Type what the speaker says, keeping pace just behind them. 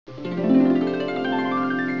Hey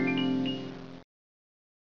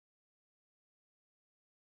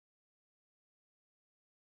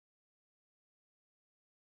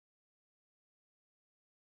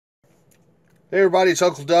everybody, it's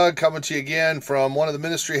Uncle Doug coming to you again from one of the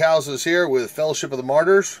ministry houses here with Fellowship of the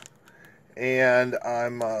Martyrs. And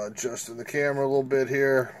I'm adjusting the camera a little bit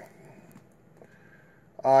here.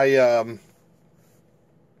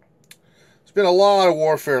 It's been a lot of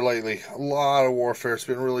warfare lately. A lot of warfare. It's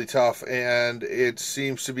been really tough. And it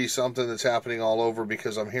seems to be something that's happening all over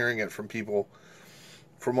because I'm hearing it from people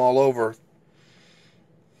from all over.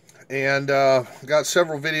 And got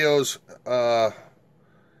several videos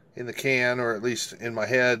in the can, or at least in my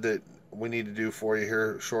head, that we need to do for you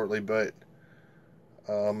here shortly. But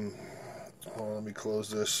let me close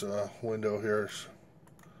this window here. It's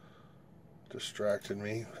distracted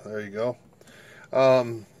me. There you go.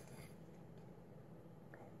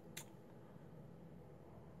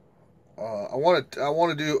 I want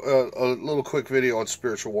to do a little quick video on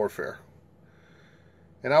spiritual warfare,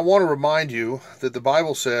 and I want to remind you that the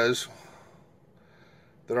Bible says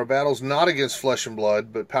that our battle's not against flesh and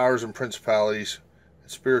blood, but powers and principalities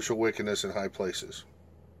and spiritual wickedness in high places.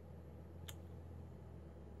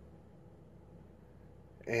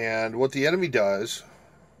 And what the enemy does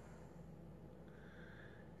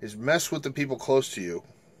is mess with the people close to you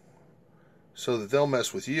so that they'll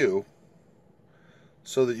mess with you,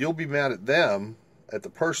 so that you'll be mad at them, at the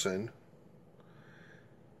person,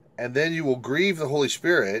 and then you will grieve the Holy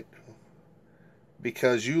Spirit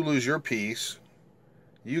because you lose your peace.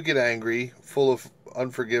 You get angry, full of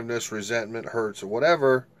unforgiveness, resentment, hurts, or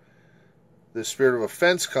whatever. The spirit of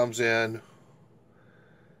offense comes in.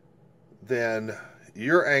 Then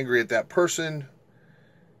you're angry at that person.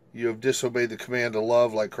 You have disobeyed the command to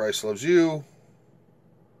love like Christ loves you.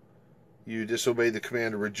 You disobeyed the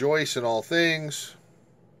command to rejoice in all things.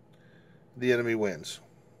 The enemy wins.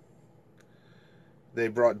 They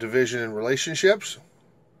brought division in relationships.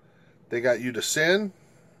 They got you to sin.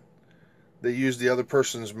 They used the other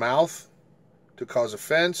person's mouth to cause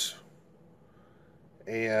offense.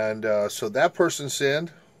 And so that person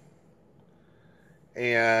sinned.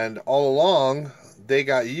 And all along, they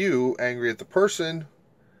got you angry at the person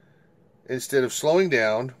instead of slowing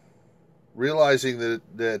down, realizing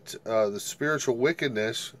that the spiritual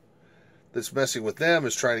wickedness that's messing with them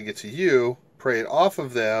is trying to get to you. Pray it off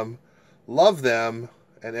of them, love them,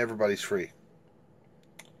 and everybody's free.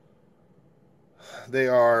 They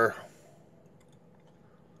are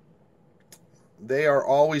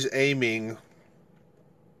always aiming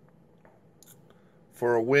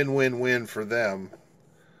for a win-win-win for them.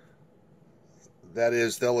 That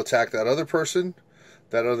is, they'll attack that other person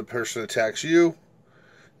attacks you,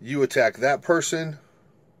 you attack that person,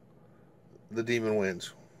 the demon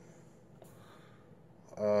wins.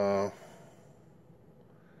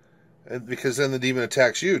 And because then the demon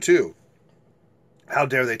attacks you too. How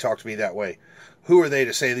dare they talk to me that way? Who are they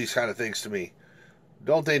to say these kind of things to me?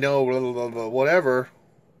 Don't they know, blah, blah, blah, blah, whatever.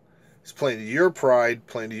 It's playing to your pride,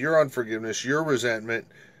 playing to your unforgiveness, your resentment,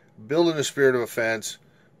 building a spirit of offense,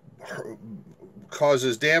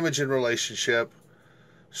 causes damage in relationship,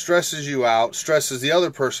 stresses you out, stresses the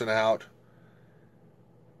other person out,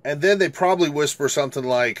 and then they probably whisper something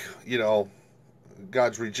like,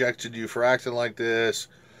 God's rejected you for acting like this.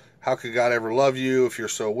 How could God ever love you if you're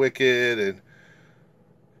so wicked? And,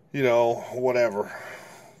 whatever.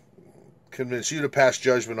 Convince you to pass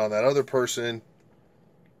judgment on that other person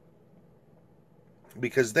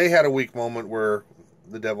because they had a weak moment where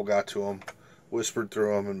the devil got to them, whispered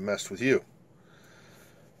through them, and messed with you.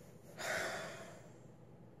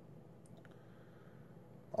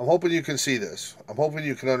 I'm hoping you can see this. I'm hoping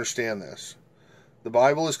you can understand this. The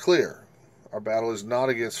Bible is clear. Our battle is not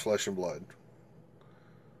against flesh and blood.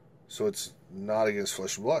 So it's not against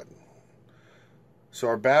flesh and blood. So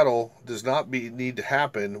our battle does not need to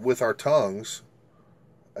happen with our tongues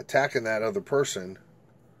attacking that other person,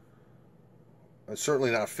 and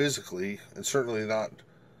certainly not physically, and certainly not,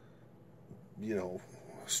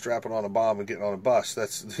 strapping on a bomb and getting on a bus.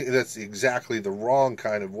 That's exactly the wrong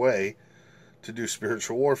kind of way to do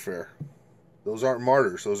spiritual warfare. Those aren't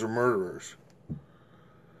martyrs. Those are murderers.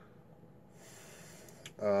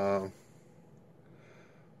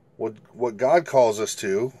 What God calls us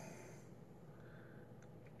to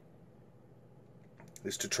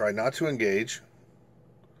is to try not to engage,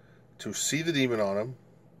 to see the demon on them,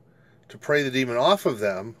 to pray the demon off of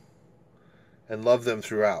them, and love them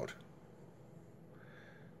throughout.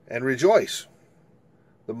 And rejoice.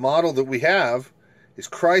 The model that we have is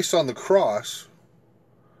Christ on the cross,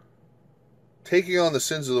 taking on the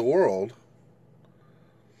sins of the world,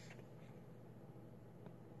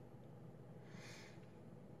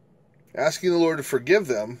 asking the Lord to forgive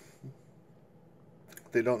them,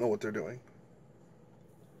 they don't know what they're doing.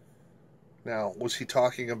 Now, was he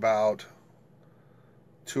talking about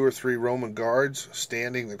 2 or 3 Roman guards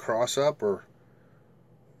standing the cross up, or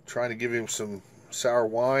trying to give him some sour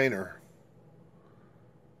wine, or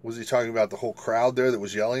was he talking about the whole crowd there that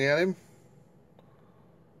was yelling at him?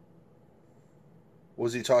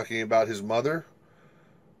 Was he talking about his mother,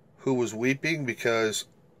 who was weeping because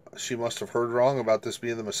she must have heard wrong about this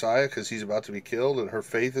being the Messiah, because he's about to be killed and her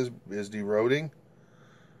faith is eroding?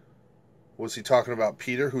 Was he talking about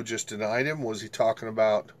Peter, who just denied him? Was he talking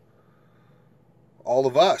about all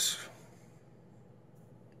of us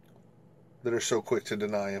that are so quick to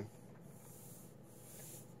deny him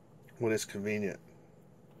when it's convenient?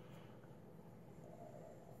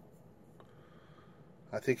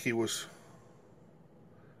 I think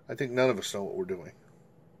none of us know what we're doing.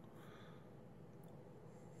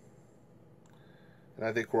 And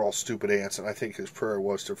I think we're all stupid ants, and I think his prayer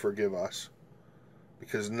was to forgive us,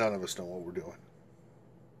 because none of us know what we're doing.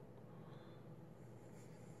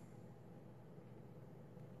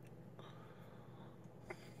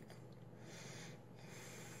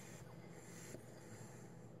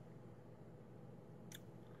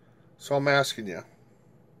 So I'm asking you,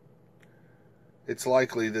 it's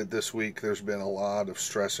likely that this week there's been a lot of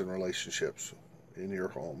stress in relationships, in your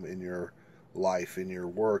home, in your life, in your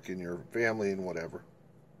work, in your family, and whatever.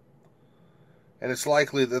 And it's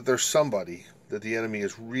likely that there's somebody that the enemy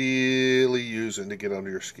is really using to get under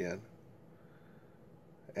your skin.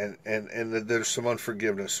 And that there's some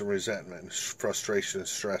unforgiveness and resentment and frustration and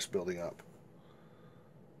stress building up.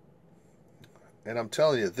 And I'm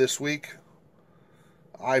telling you, this week,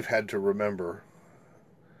 I've had to remember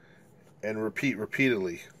and repeat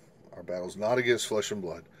repeatedly, our battle's not against flesh and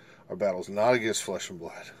blood. Our battle's not against flesh and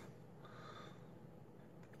blood.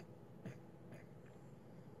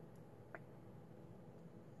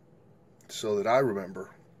 So that I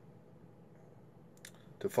remember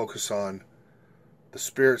to focus on the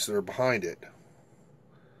spirits that are behind it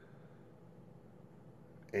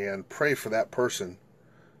and pray for that person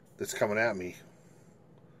that's coming at me,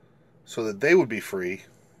 so that they would be free,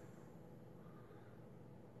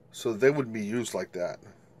 so that they wouldn't be used like that.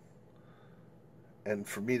 And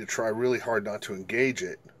for me to try really hard not to engage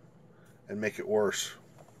it and make it worse.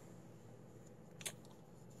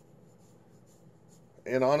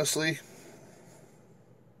 And honestly,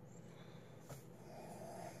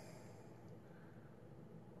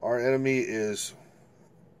 our enemy is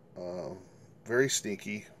very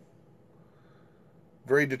sneaky,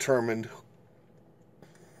 very determined,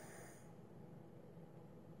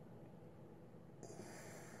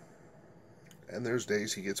 and there's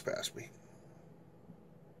days he gets past me.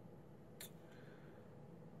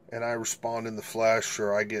 And I respond in the flesh,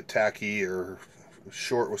 or I get tacky, or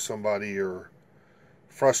short with somebody, or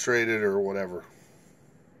frustrated, or whatever.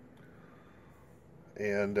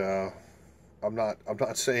 And I'm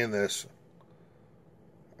not saying this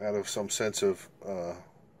out of some sense of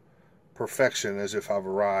perfection, as if I've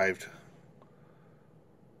arrived.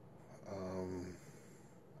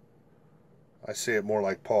 I say it more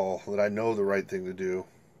like Paul, that I know the right thing to do,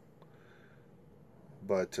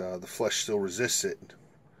 but the flesh still resists it,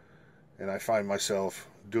 and I find myself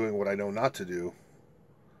doing what I know not to do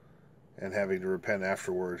and having to repent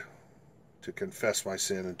afterward, to confess my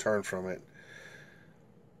sin and turn from it.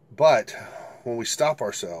 But when we stop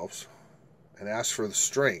ourselves and ask for the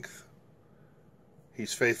strength,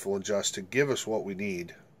 he's faithful and just to give us what we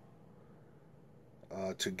need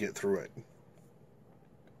to get through it.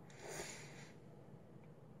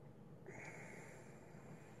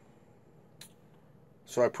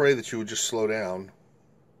 So I pray that you would just slow down.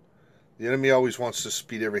 The enemy always wants to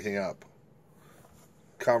speed everything up.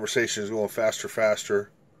 Conversation is going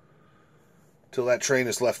faster, till that train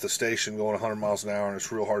has left the station going 100 miles an hour, and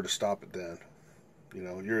it's real hard to stop it then. You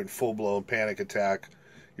know, you're in full-blown panic attack.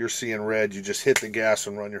 You're seeing red. You just hit the gas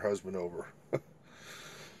and run your husband over.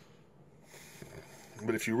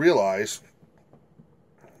 But if you realize,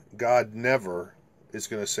 God never is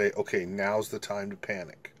going to say, okay, now's the time to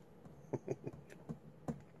panic.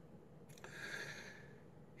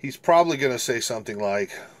 He's probably going to say something like,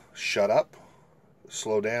 shut up,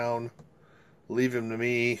 slow down, leave him to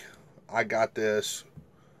me, I got this,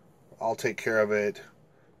 I'll take care of it,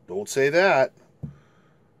 don't say that,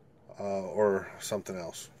 or something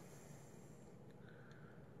else.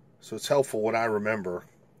 So it's helpful when I remember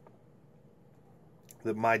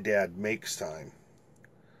that my dad makes time.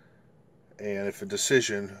 And if a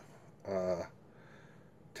decision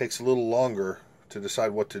takes a little longer to decide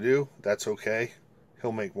what to do, that's okay.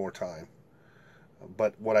 He'll make more time.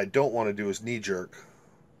 But what I don't want to do is knee-jerk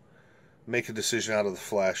make a decision out of the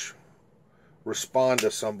flesh, respond to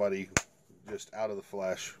somebody just out of the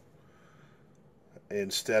flesh,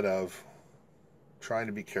 instead of trying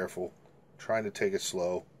to be careful, trying to take it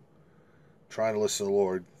slow, trying to listen to the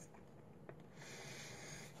Lord.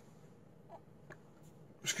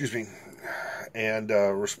 Excuse me. And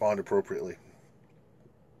respond appropriately.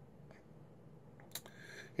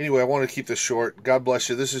 Anyway, I want to keep this short. God bless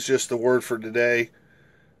you. This is just the word for today.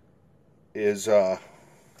 Is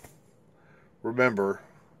remember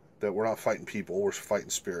that we're not fighting people, we're fighting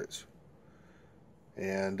spirits.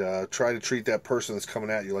 And try to treat that person that's coming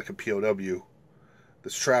at you like a POW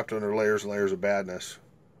that's trapped under layers and layers of badness.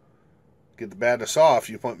 Get the badness off,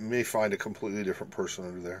 you may find a completely different person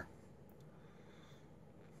under there.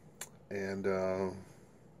 And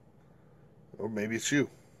or maybe it's you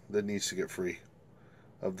that needs to get free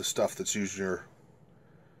of the stuff that's using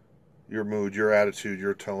your mood, your attitude,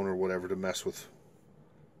 your tone, or whatever to mess with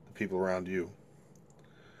the people around you.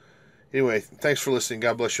 Anyway, thanks for listening.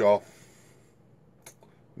 God bless you all.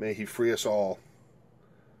 May He free us all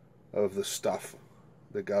of the stuff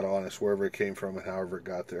that got on us, wherever it came from and however it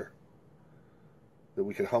got there. That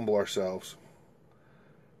we can humble ourselves,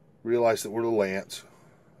 realize that we're the lance,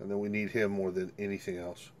 and that we need Him more than anything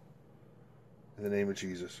else. In the name of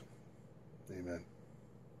Jesus, amen.